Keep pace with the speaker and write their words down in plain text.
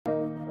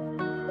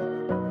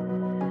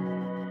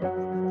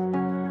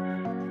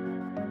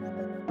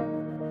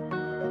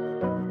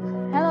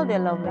there,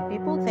 lovely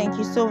people. Thank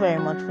you so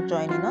very much for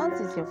joining us.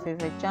 It's your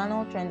favorite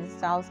channel, Trendy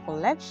Styles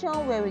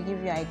Collection, where we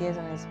give you ideas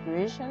and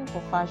inspiration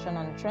for fashion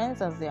and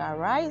trends as they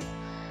arise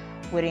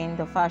within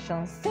the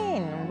fashion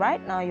scene.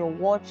 Right now, you're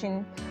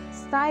watching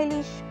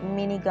stylish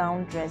mini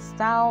gown dress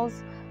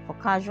styles for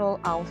casual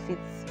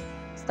outfits,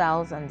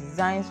 styles and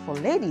designs for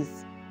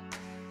ladies.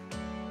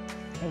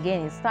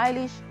 Again, it's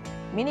stylish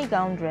mini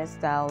gown dress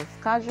styles,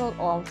 casual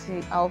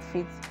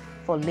outfits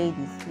for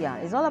ladies. Yeah,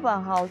 it's all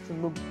about how to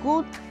look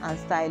good and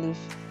stylish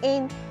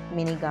in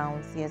mini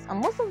gowns. Yes, and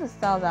most of the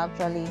styles are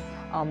actually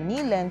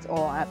knee length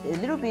or a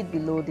little bit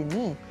below the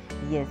knee.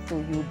 Yes, so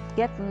you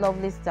get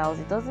lovely styles.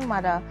 It doesn't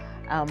matter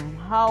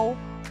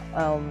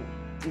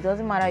it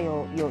doesn't matter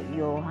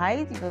your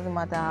height, it doesn't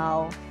matter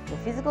how your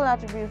physical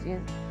attributes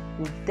is.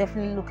 You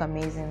definitely look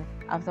amazing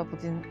after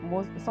putting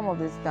some of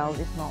these styles,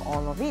 if not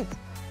all of it,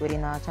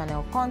 within our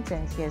channel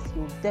content. Yes,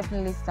 you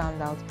definitely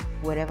stand out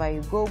wherever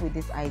you go with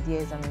these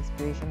ideas and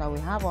inspiration that we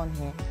have on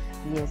here.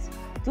 Yes,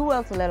 do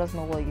well to let us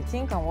know what you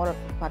think and what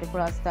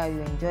particular style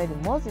you enjoy the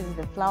most. Is it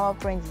the flower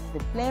print? Is it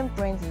the plain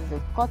print? Is it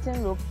the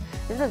cotton look?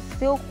 Is it the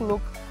silk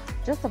look?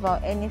 Just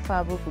about any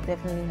fabric will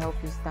definitely help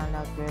you stand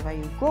out wherever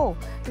you go.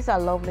 These are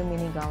lovely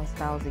mini gown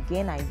styles,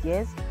 again,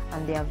 ideas,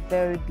 and they are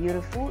very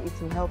beautiful. It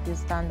will help you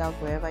stand out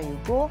wherever you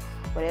go.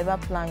 Whatever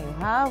plan you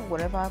have,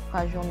 whatever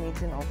casual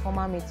meeting or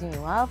formal meeting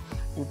you have,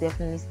 you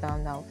definitely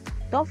stand out.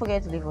 Don't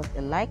forget to leave us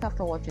a like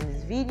after watching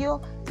this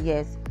video.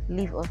 Yes,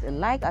 leave us a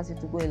like as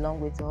it will go a long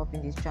way to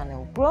helping this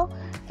channel grow.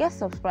 Get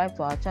subscribed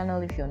to our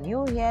channel if you're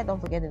new here. Don't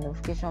forget the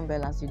notification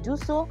bell as you do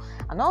so,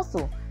 and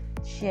also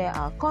share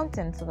our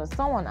content so that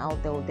someone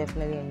out there will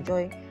definitely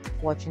enjoy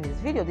watching this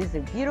video. This is a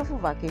beautiful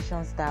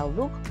vacation style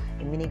look,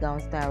 a mini gown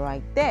style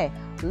right there.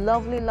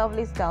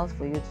 Lovely styles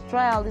for you to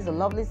try out. This is a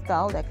lovely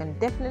style that can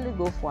definitely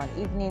go for an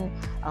evening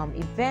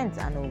event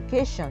and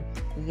occasion.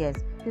 Yes,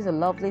 this is a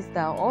lovely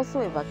style,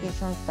 also a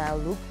vacation style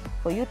look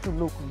for you to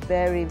look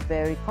very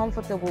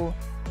comfortable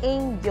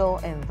in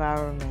your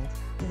environment.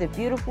 This is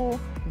a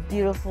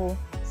beautiful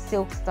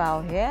silk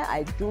style here.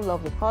 I do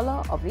love the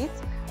color of it.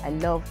 I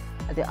love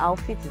the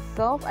outfit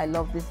itself. I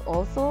love this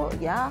also.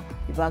 Yeah,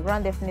 the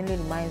background definitely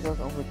reminds us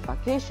of a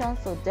vacation,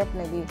 so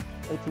definitely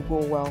it will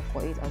go well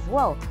for it as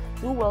well.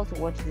 Do well to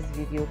watch this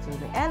video to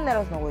the end. Let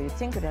us know what you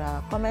think in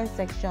our comment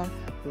section.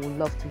 We would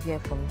love to hear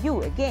from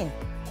you. Again,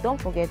 don't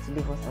forget to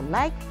leave us a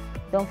like.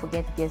 Don't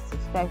forget to get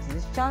subscribed to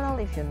this channel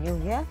if you're new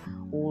here.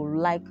 We would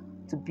like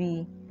to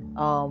be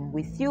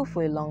with you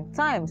for a long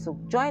time, so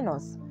join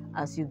us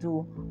as you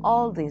do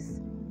all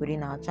this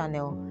within our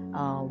channel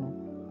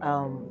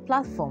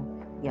platform.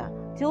 Yeah,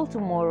 till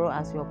tomorrow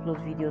as we upload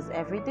videos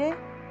every day.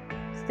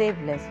 Stay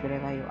blessed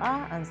wherever you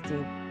are and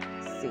stay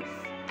safe.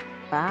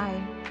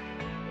 Bye.